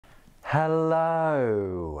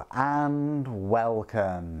Hello and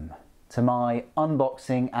welcome to my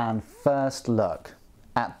unboxing and first look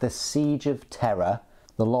at the Siege of Terra,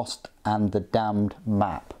 the Lost and the Damned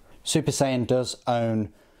map. Super Saiyan does own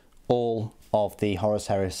all of the Horus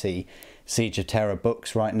Heresy Siege of Terra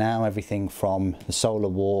books right now, everything from the Solar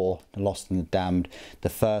War, the Lost and the Damned, the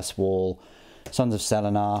First Wall, Sons of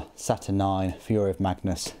Selenar, Saturnine, Fury of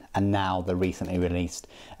Magnus, and now the recently released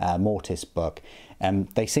Mortis book.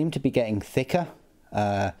 They seem to be getting thicker.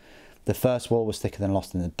 The First Wall was thicker than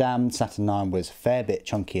Lost and the Damned, Saturnine was a fair bit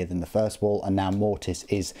chunkier than the First Wall, and now Mortis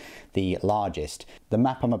is the largest. The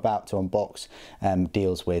map I'm about to unbox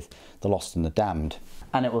deals with the Lost and the Damned,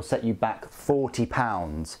 and it will set you back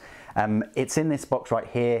 £40. It's in this box right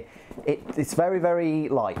here. It's very, very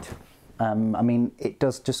light. I mean, it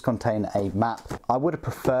does just contain a map. I would have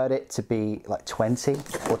preferred it to be like 20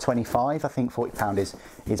 or 25. I think £40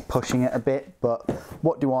 is pushing it a bit, but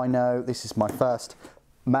what do I know? This is my first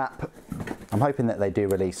map. I'm hoping that they do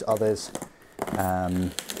release others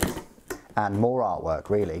and more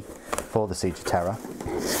artwork really for the Siege of Terra.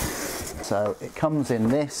 So it comes in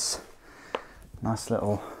this nice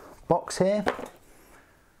little box here,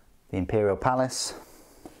 the Imperial Palace.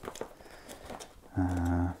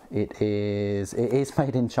 It is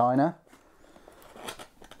made in China,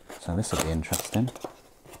 so this will be interesting.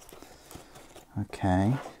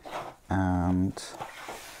 Okay, and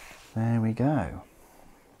there we go.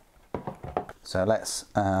 So let's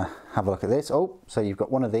have a look at this. Oh, so you've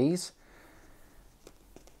got one of these.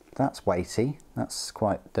 That's weighty. That's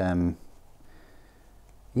quite,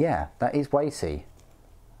 yeah, that is weighty.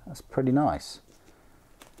 That's pretty nice.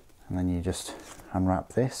 And then you just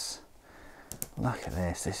unwrap this. Look at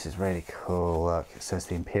this, this is really cool. Look, it says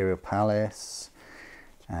the Imperial Palace.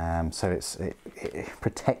 So it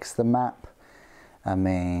protects the map. I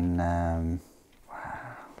mean, wow.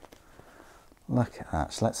 Look at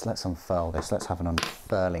that. So let's unfurl this. Let's have an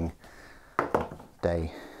unfurling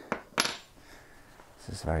day. This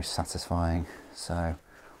is very satisfying. So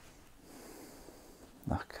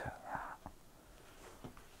look at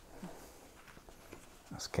that.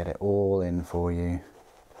 Let's get it all in for you.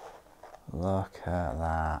 Look at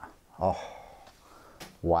that. Oh,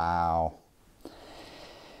 wow.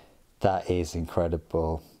 That is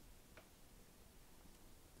incredible.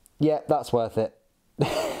 Yeah, that's worth it.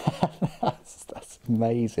 that's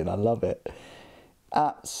amazing. I love it.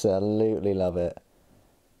 Absolutely love it.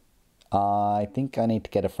 I think I need to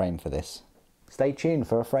get a frame for this. Stay tuned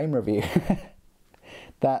for a frame review.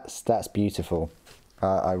 That's beautiful.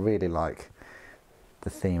 I really like the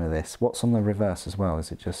theme of this. What's on the reverse as well? Is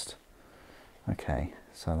it just... Okay,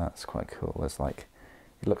 so that's quite cool. There's like,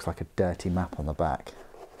 it looks like a dirty map on the back,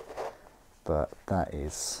 but that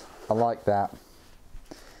is, I like that.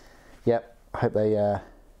 Yep, I hope they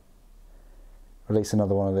release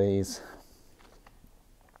another one of these.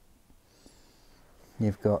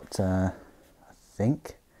 You've got, I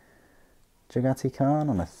think, Jagati Khan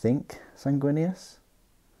and I think Sanguinius,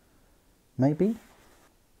 maybe?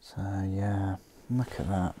 So yeah, look at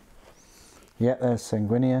that. Yep, there's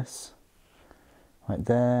Sanguinius. Right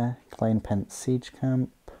there, Clane Pent Siege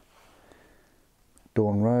Camp,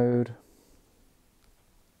 Dawn Road.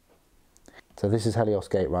 So this is Helios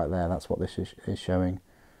Gate right there, that's what this is showing.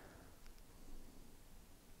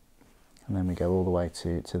 And then we go all the way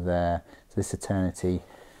to there. So this Eternity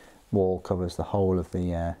wall covers the whole of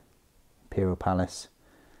the Imperial Palace.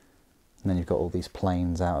 And then you've got all these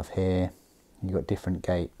planes out of here. You've got different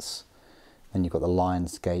gates. Then you've got the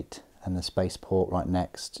Lion's Gate and the spaceport right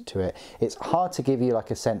next to it. It's hard to give you like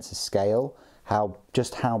a sense of scale,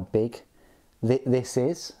 just how big this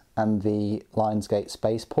is, and the Lionsgate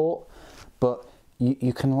spaceport, but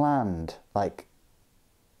you can land like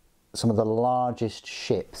some of the largest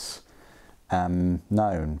ships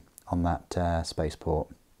known on that spaceport.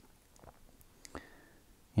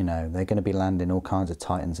 You know, they're going to be landing all kinds of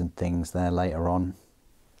Titans and things there later on,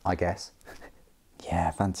 I guess. Yeah,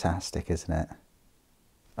 fantastic, isn't it?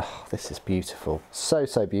 Oh, this is beautiful. So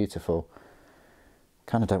beautiful.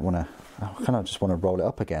 Kind of don't want to, I kind of just want to roll it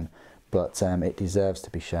up again, but it deserves to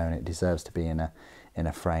be shown. It deserves to be in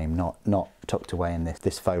a frame, not tucked away in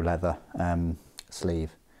this faux leather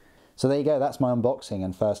sleeve. So there you go. That's my unboxing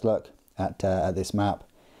and first look at this map.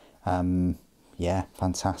 Yeah,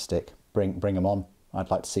 fantastic. Bring them on. I'd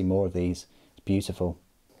like to see more of these. It's beautiful.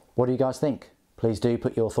 What do you guys think? Please do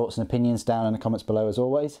put your thoughts and opinions down in the comments below as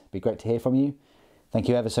always. It'd be great to hear from you. Thank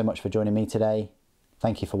you ever so much for joining me today.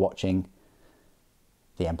 Thank you for watching.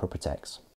 The Emperor Protects.